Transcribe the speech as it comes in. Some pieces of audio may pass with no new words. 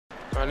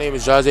My name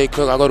is Jahzai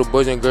Cook. I go to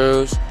Boys and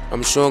Girls.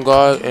 I'm a shooting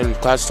guard in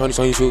class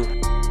 2022.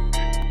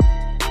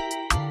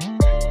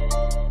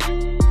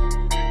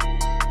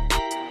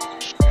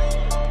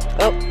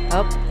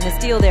 And the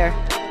steal there.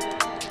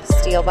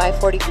 Steal by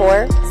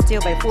 44.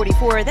 Steal by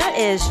 44. That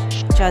is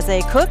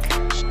Jahzai Cook.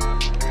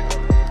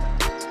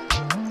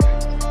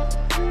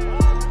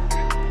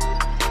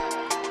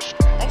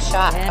 Nice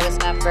shot. That was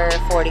number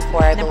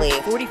 44, I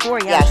believe. 44,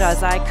 yeah, yes.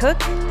 Jahzai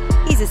Cook.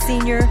 He's a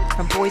senior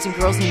from Boys and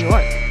Girls New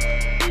York.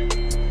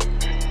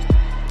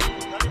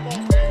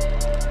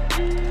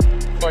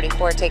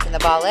 44 taking the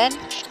ball in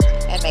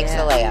and makes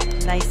the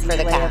layup. Nice for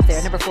the layup Cavs.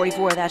 there. Number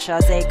 44, that's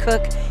Jahzai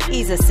Cook.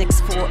 He's a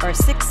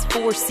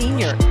 6'4"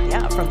 senior,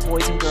 from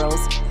Boys and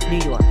Girls New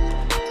York.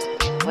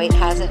 Wade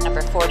has it,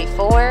 number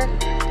 44.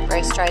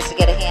 Bryce tries to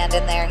get a hand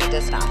in there. He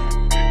does not.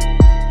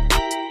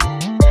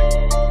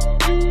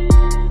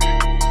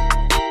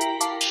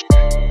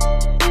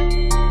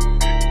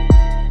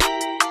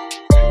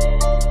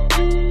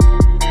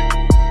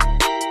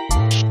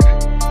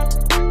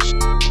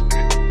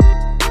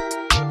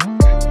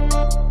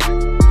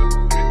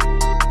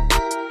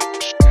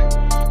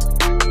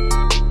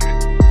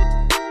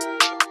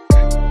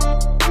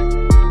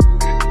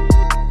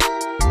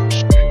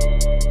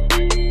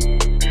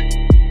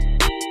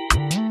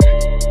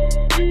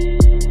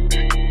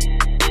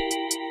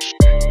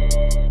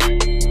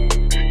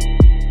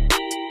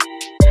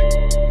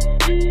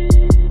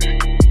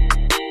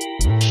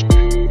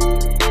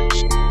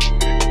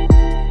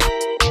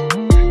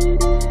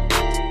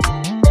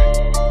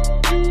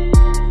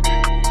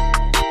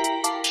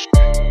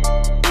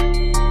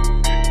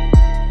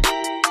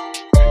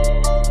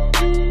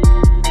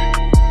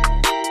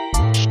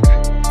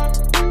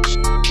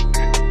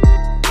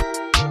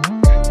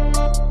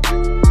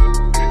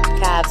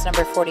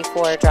 Number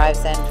 44 drives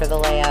in for the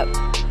layup.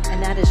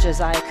 And that is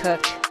Jahzai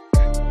Cook.